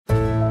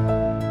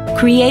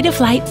Creative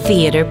Light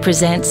Theater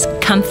presents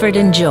Comfort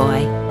and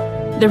Joy.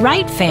 The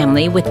Wright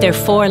family, with their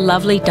 4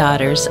 lovely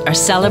daughters, are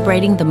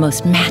celebrating the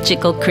most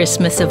magical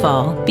Christmas of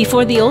all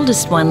before the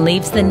oldest one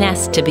leaves the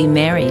nest to be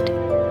married.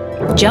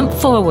 Jump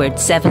forward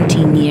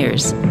 17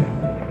 years.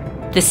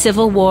 The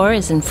Civil War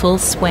is in full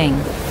swing.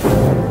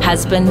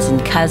 Husbands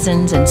and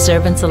cousins and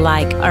servants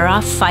alike are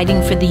off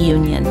fighting for the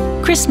Union.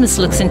 Christmas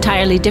looks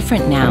entirely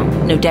different now.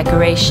 No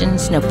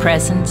decorations, no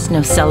presents,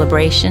 no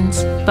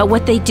celebrations. But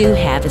what they do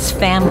have is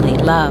family,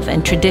 love,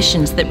 and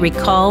traditions that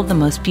recall the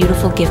most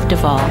beautiful gift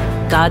of all,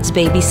 God's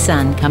baby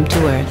son come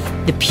to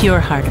earth, the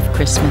pure heart of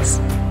Christmas.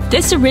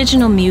 This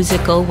original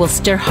musical will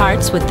stir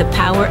hearts with the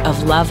power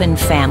of love and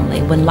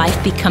family when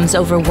life becomes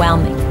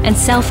overwhelming and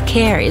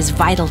self-care is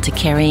vital to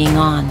carrying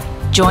on.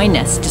 Join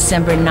us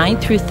December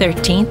 9th through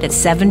 13th at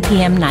 7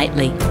 p.m.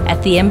 nightly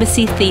at the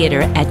Embassy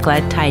Theater at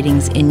Glad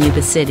Tidings in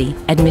Yuba City.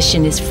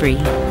 Admission is free.